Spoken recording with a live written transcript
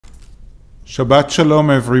Shabbat Shalom,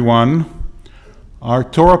 everyone. Our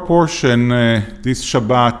Torah portion this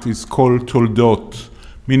Shabbat is called Toldot,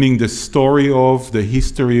 meaning the story of, the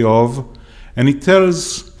history of, and it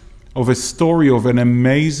tells of a story of an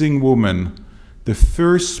amazing woman, the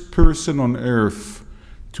first person on earth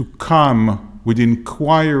to come with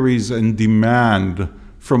inquiries and demand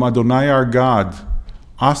from Adonai our God,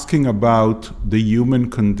 asking about the human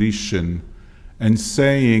condition and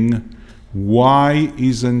saying, why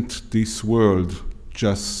isn't this world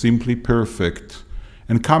just simply perfect?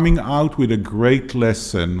 And coming out with a great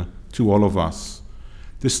lesson to all of us.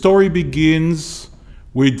 The story begins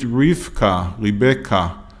with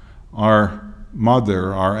Rebecca, our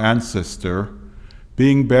mother, our ancestor,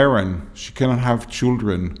 being barren. She cannot have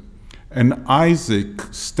children. And Isaac,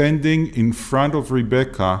 standing in front of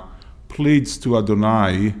Rebecca, pleads to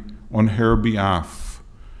Adonai on her behalf.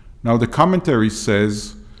 Now the commentary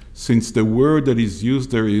says, since the word that is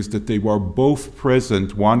used there is that they were both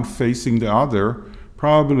present, one facing the other,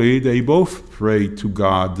 probably they both prayed to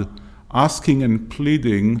God, asking and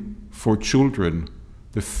pleading for children.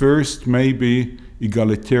 The first maybe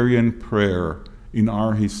egalitarian prayer in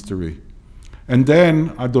our history. And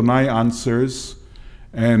then Adonai answers,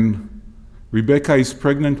 and Rebecca is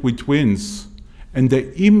pregnant with twins. And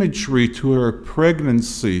the imagery to her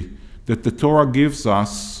pregnancy that the Torah gives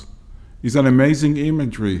us is an amazing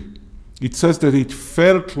imagery. It says that it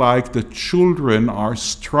felt like the children are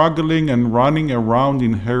struggling and running around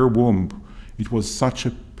in her womb. It was such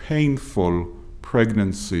a painful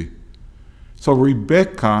pregnancy. So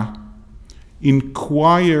Rebecca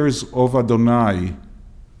inquires of Adonai,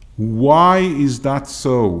 why is that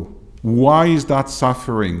so? Why is that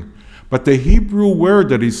suffering? But the Hebrew word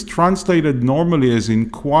that is translated normally as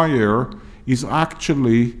inquire is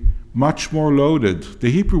actually much more loaded. The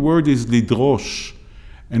Hebrew word is lidrosh.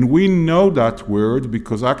 And we know that word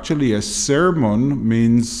because actually a sermon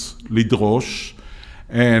means lidrosh,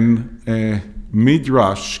 and a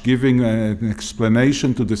midrash, giving an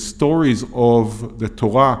explanation to the stories of the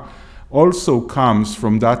Torah, also comes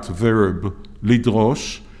from that verb,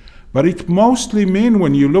 lidrosh. But it mostly means,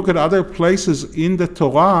 when you look at other places in the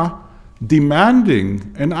Torah,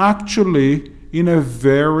 demanding, and actually in a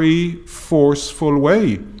very forceful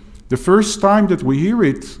way. The first time that we hear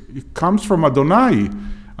it, it comes from Adonai.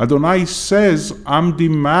 Adonai says, I'm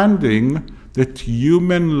demanding that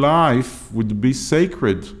human life would be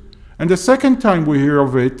sacred. And the second time we hear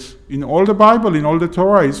of it, in all the Bible, in all the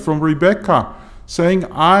Torah, is from Rebecca, saying,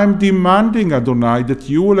 I'm demanding, Adonai, that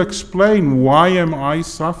you will explain why am I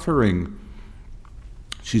suffering.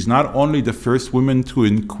 She's not only the first woman to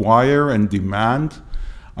inquire and demand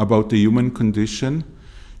about the human condition,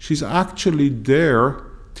 she's actually there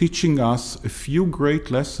teaching us a few great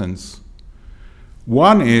lessons.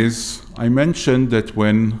 One is, I mentioned that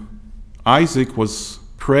when Isaac was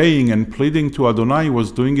praying and pleading to Adonai, he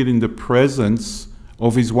was doing it in the presence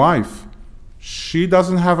of his wife. She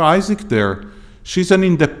doesn't have Isaac there. She's an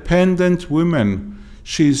independent woman.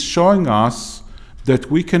 She's showing us that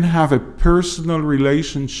we can have a personal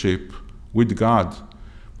relationship with God.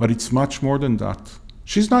 But it's much more than that.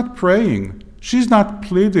 She's not praying. She's not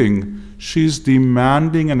pleading. She's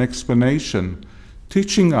demanding an explanation,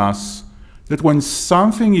 teaching us that when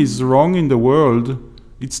something is wrong in the world,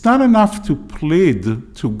 it's not enough to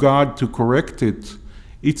plead to God to correct it.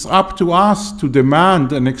 It's up to us to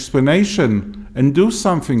demand an explanation and do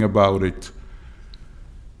something about it,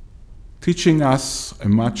 teaching us a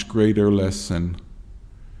much greater lesson.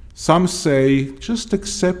 Some say, just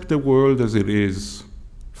accept the world as it is.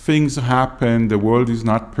 Things happen, the world is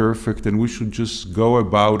not perfect, and we should just go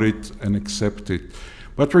about it and accept it.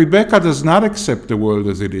 But Rebecca does not accept the world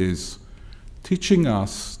as it is, teaching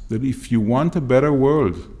us that if you want a better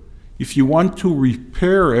world, if you want to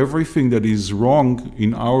repair everything that is wrong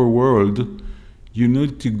in our world, you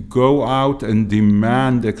need to go out and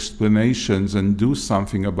demand explanations and do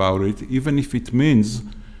something about it, even if it means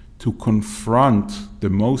to confront the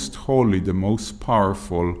most holy, the most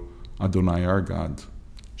powerful Adonai our God.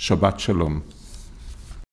 Shabbat Shalom.